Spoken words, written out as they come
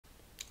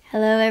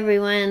Hello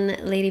everyone,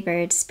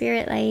 Ladybird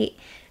Spirit Light,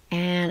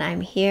 and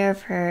I'm here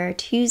for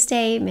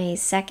Tuesday, May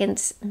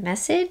 2nd's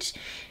message,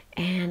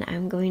 and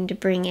I'm going to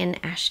bring in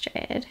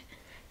Astrid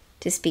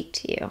to speak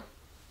to you.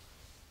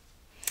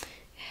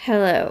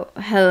 Hello,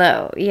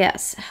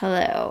 yes,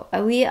 hello.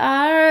 We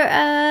are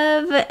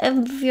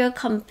of your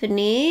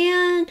company,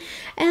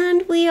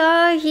 and we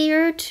are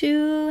here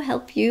to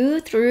help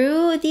you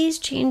through these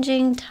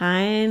changing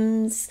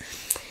times.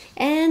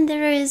 And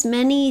there is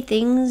many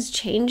things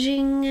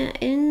changing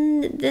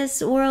in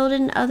this world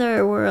and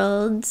other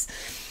worlds.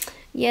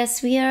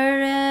 Yes, we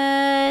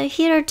are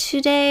here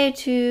today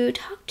to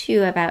talk to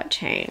you about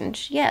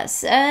change.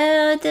 Yes,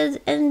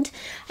 and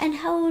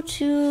how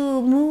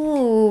to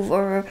move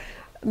or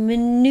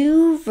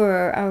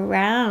maneuver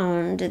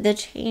around the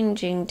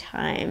changing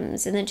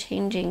times and the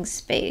changing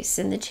space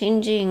and the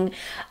changing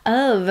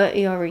of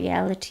your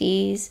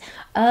realities,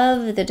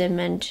 of the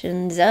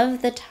dimensions,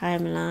 of the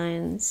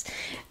timelines.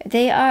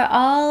 They are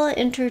all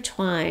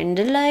intertwined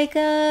like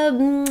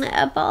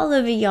a ball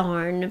of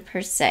yarn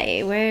per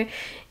se, where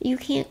you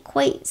can't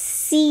quite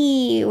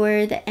see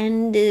where the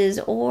end is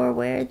or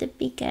where the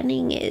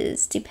beginning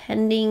is,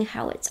 depending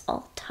how it's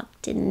all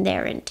tucked in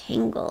there and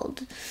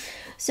tangled.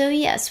 So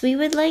yes, we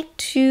would like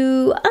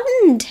to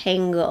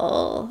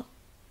untangle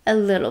a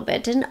little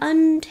bit and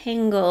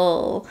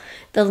untangle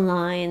the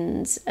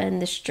lines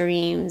and the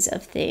streams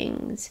of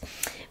things,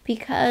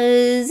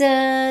 because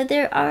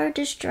there are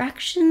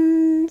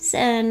distractions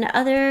and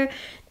other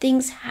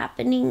things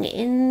happening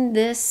in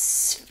this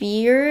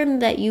sphere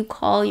that you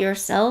call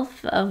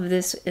yourself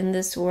in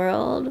this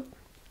world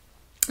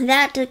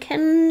that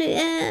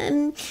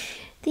can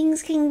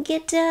things can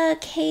get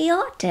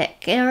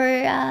chaotic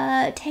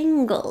or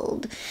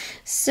tangled.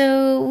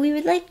 So we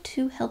would like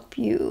to help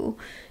you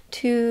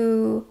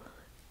to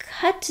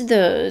cut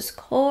those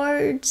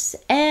cords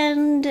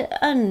and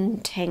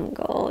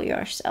untangle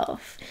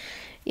yourself.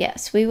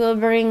 Yes, we will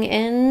bring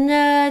in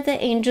the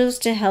angels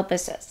to help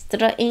us.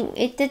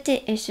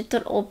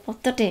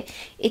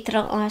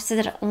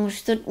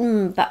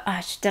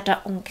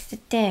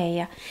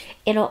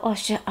 Iro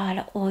osha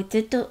ala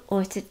oitutu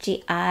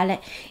oituti ale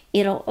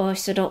iro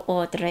osuro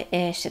odre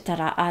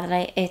eshetara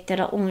ale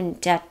etera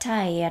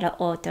unjatai era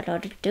otoro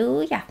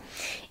duya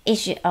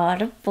ishi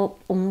ara po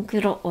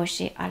unkuro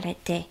oshi ale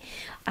te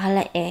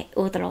ale e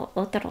otro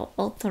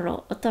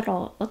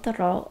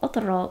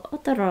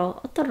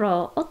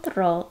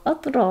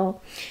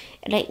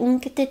Re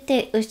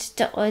unkete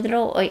usta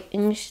odro o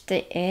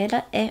inste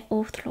era e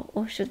otro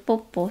osha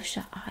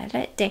poposha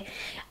ale te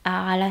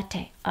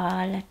alate.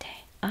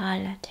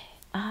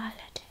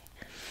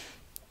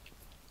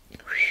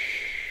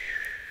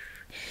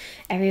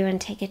 Everyone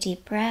take a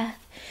deep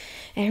breath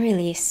and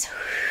release.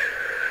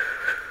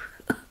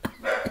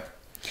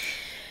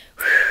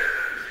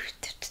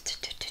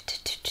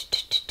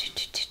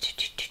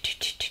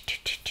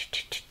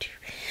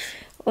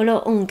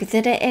 Olo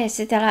ungzere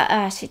esitala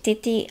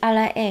ashititi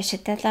ala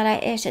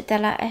eshitatala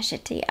eshitala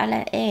ashiti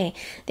ala e.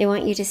 They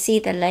want you to see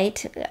the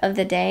light of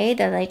the day,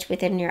 the light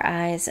within your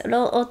eyes.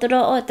 Lo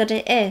otro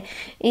otre e.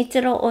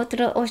 Itro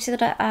otro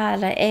oshira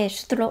ala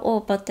eshitro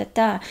o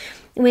potata.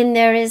 When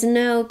there is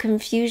no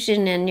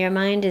confusion and your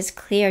mind is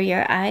clear,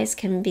 your eyes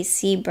can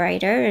see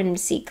brighter and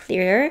see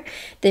clearer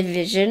the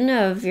vision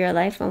of your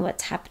life and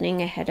what's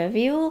happening ahead of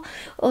you.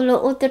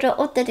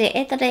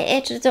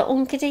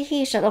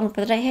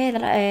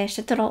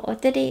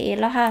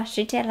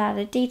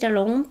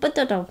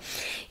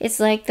 It's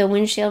like the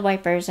windshield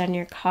wipers on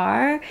your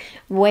car,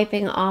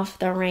 wiping off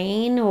the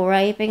rain,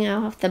 wiping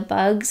off the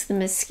bugs, the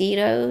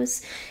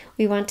mosquitoes.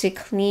 We want to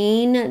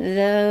clean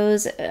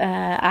those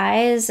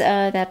eyes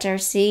that are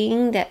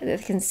seeing, that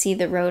can see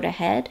the road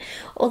ahead.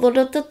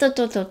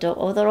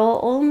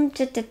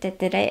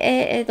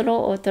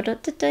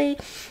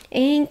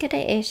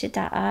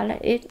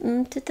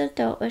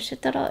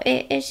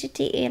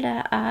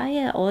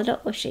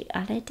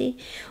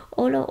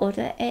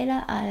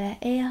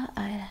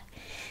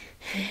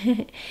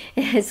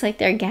 It's like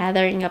they're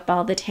gathering up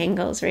all the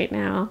tangles right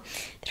now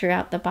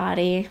throughout the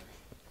body.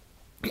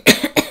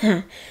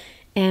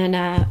 And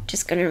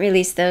just going to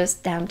release those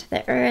down to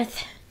the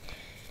earth.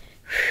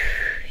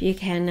 You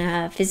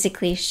can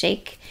physically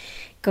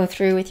go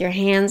through with your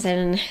hands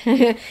and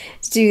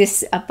do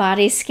a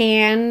body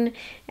scan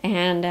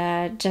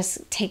and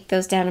just take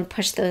those down and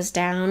push those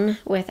down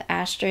with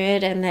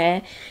Astrid and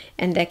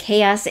the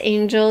chaos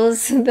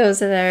angels, those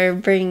that are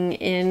bringing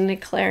in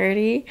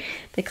clarity,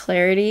 the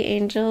clarity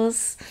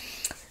angels.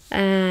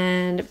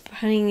 And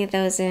putting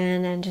those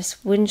in and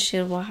just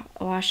windshield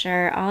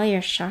washer all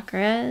your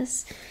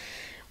chakras.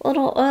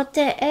 Oro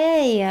ote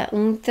eya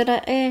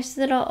untera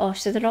esdro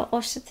osdro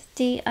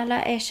osati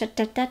ala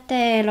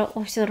eshatate lo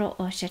osdro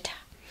oshata.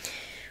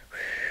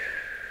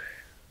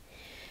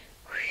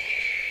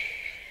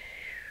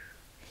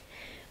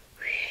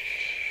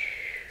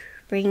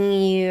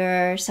 Bringing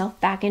yourself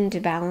back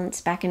into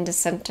balance, back into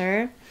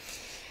center.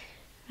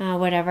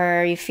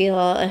 Whatever you feel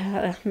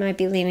might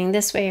be leaning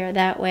this way or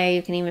that way,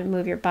 you can even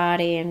move your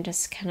body and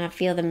just kind of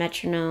feel the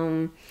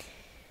metronome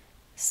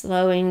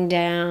slowing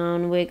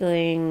down,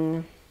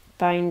 wiggling,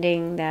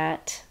 finding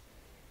that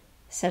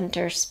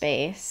center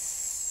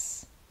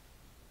space,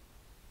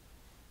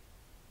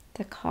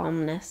 the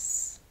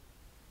calmness.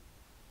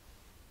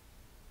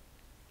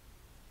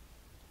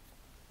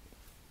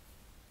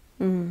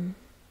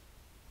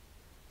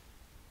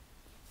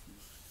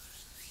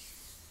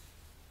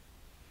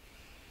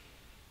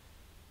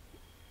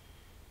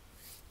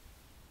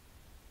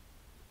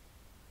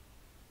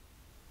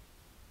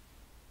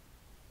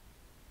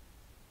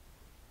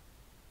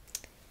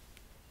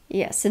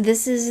 Yes, so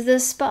this is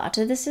the spot,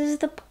 this is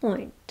the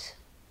point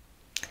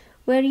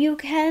where you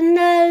can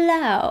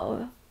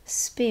allow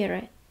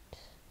spirit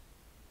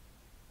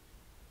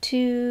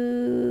to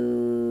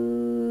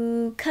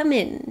come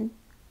in,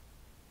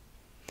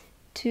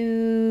 to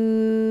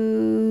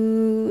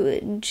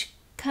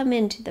come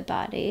into the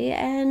body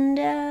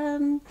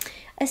and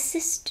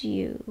assist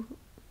you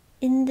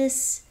in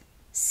this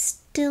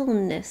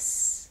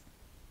stillness,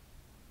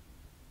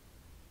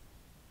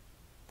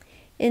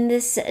 in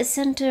this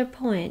center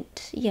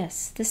point.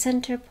 Yes, the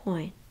center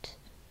point.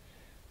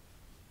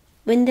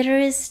 When there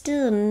is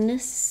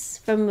stillness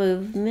from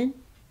movement,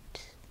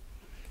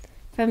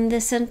 from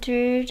the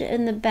centered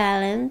and the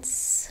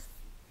balanced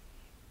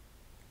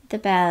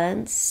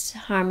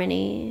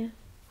harmony.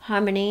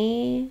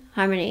 Harmony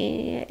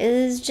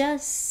is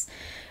just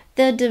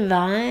the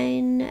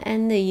divine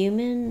and the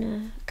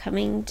human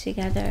coming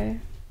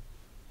together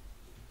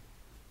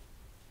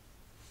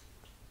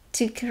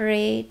to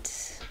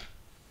create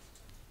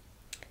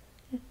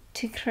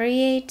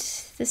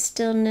the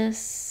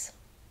stillness,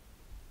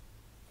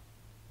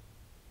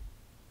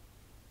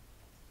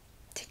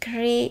 to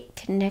create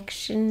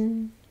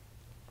connection,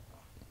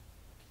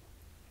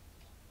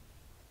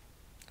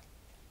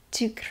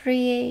 to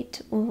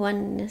create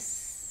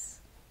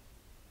oneness.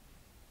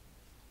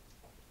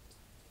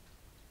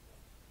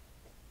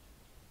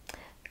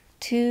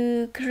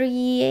 To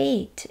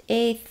create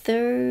a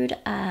third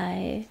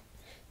eye,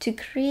 to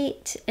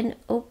create an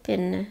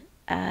open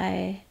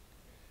eye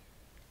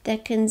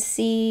that can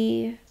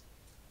see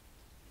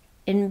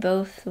in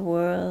both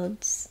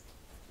worlds.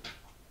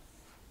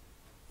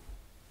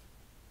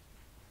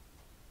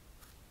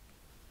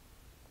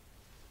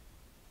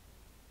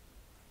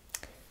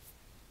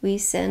 We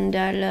send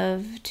our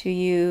love to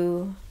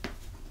you.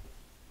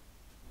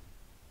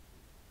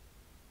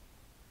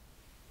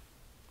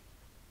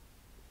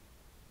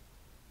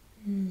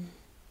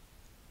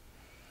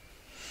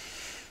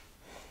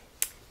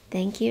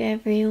 Thank you,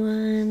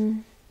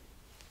 everyone.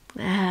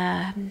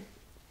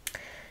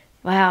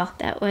 Wow,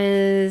 that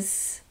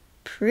was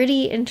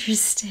pretty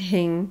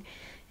interesting.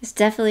 It's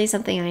definitely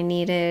something I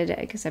needed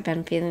because I've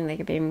been feeling like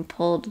I've been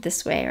pulled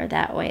this way or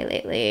that way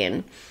lately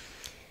and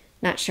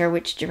not sure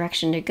which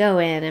direction to go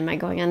in. Am I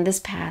going on this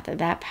path or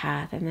that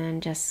path? And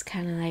then just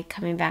kind of like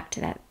coming back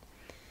to that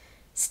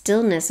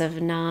stillness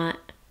of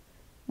not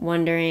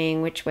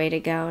wondering which way to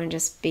go and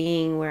just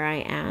being where I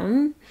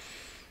am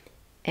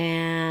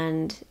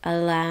and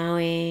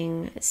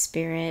allowing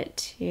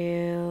spirit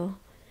to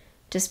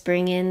just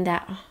bring in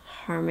that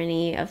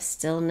harmony of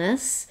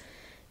stillness,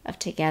 of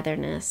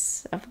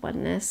togetherness, of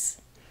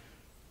oneness.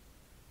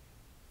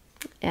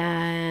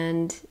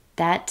 And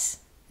that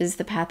is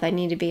the path I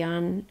need to be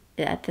on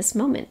at this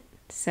moment.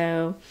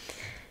 So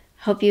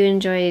hope you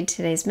enjoyed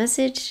today's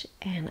message,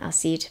 and I'll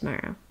see you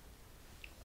tomorrow.